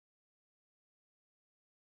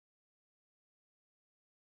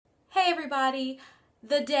Hey everybody,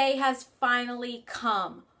 the day has finally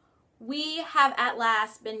come. We have at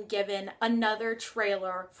last been given another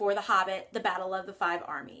trailer for The Hobbit, The Battle of the Five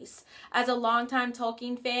Armies. As a longtime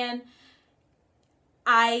Tolkien fan,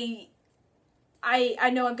 I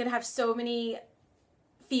know I'm going to have so many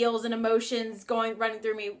feels and emotions running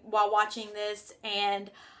through me while watching this, and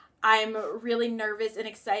I'm really nervous and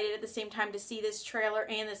excited at the same time to see this trailer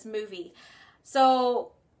and this movie.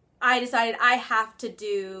 So I decided I had to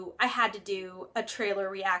do a trailer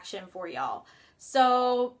reaction for y'all.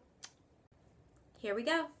 So here we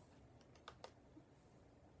go.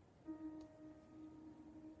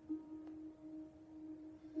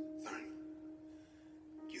 Thorin,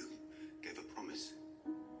 you gave a promise.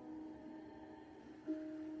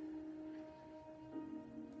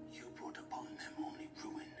 You brought upon them only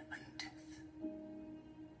ruin and death.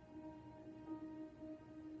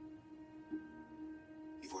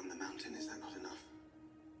 You've won the mountain, is that not enough?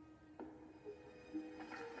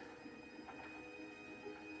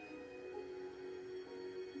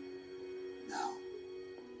 Now,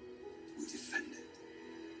 we defend it.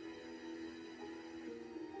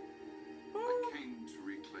 I came to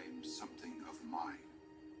reclaim something of mine.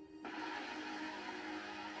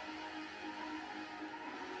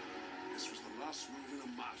 This was the last move in a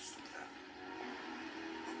master plan.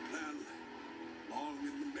 A plan long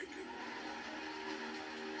in the making.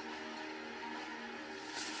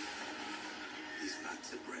 These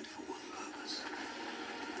bats are bred for one purpose.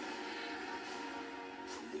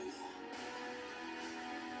 For war.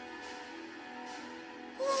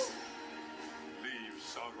 Leave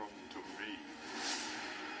Sauron to me.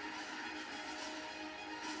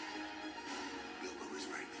 Bilbo is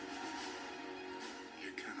right.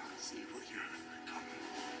 You cannot see what you have become.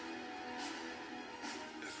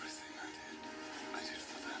 Everything I did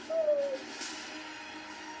for them.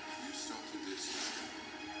 You started this.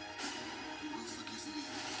 You will forgive me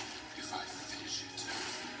if I finish it.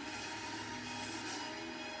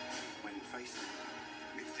 When faced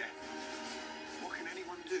with death, what can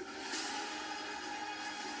anyone do?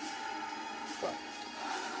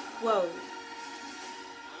 Whoa.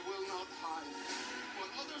 I will not hide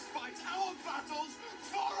while others fight our battles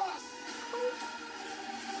for us!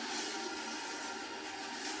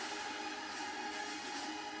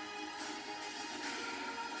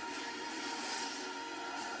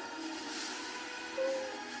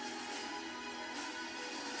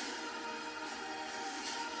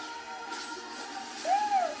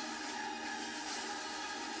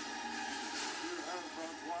 You have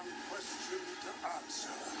but one question to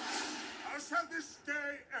answer. How shall this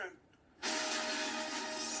day end?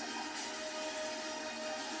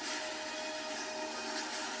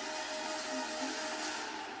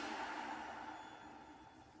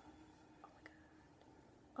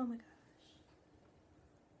 Oh my gosh.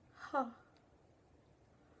 Huh.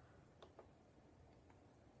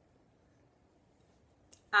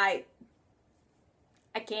 I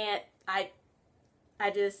can't. I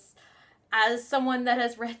just, as someone that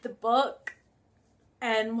has read the book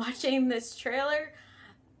and watching this trailer,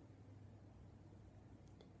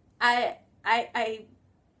 I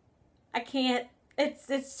can't.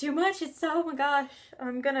 It's too much. Oh my gosh.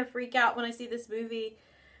 I'm gonna freak out when I see this movie.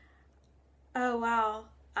 Oh wow.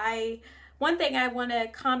 One thing I want to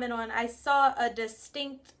comment on, I saw a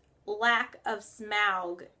distinct lack of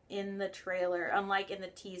Smaug in the trailer, unlike in the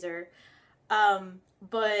teaser.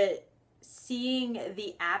 But seeing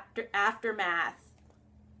the aftermath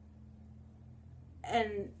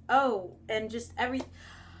and just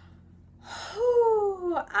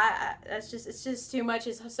it's just too much.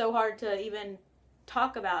 It's so hard to even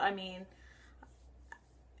talk about. I mean,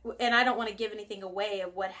 and I don't want to give anything away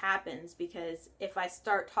of what happens, because if I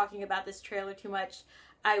start talking about this trailer too much,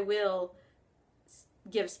 I will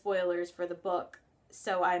give spoilers for the book.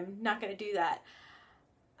 So I'm not going to do that.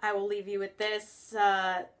 I will leave you with this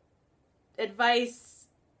advice.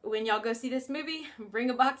 When y'all go see this movie, bring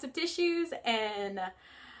a box of tissues and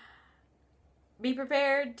be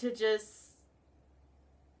prepared to just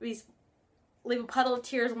leave a puddle of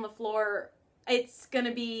tears on the floor. It's going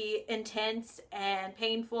to be intense and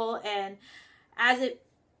painful, and I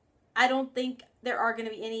don't think there are going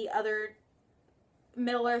to be any other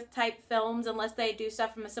Middle-earth type films, unless they do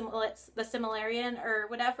stuff from the Silmarillion or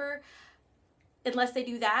whatever. Unless they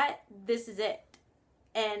do that, this is it.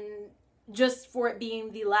 And just for it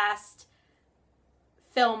being the last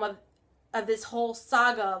film of this whole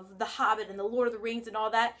saga of The Hobbit and The Lord of the Rings and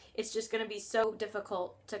all that, it's just going to be so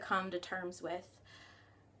difficult to come to terms with.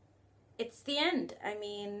 It's the end. I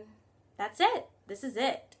mean, that's it. This is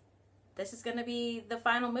it. This is going to be the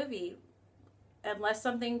final movie. Unless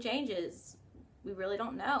something changes. We really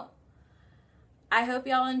don't know. I hope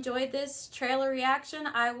y'all enjoyed this trailer reaction.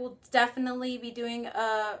 I will definitely be doing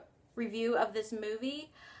a review of this movie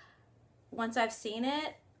once I've seen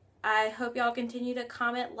it. I hope y'all continue to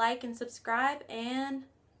comment, like, and subscribe, and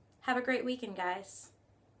have a great weekend, guys.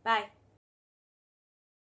 Bye.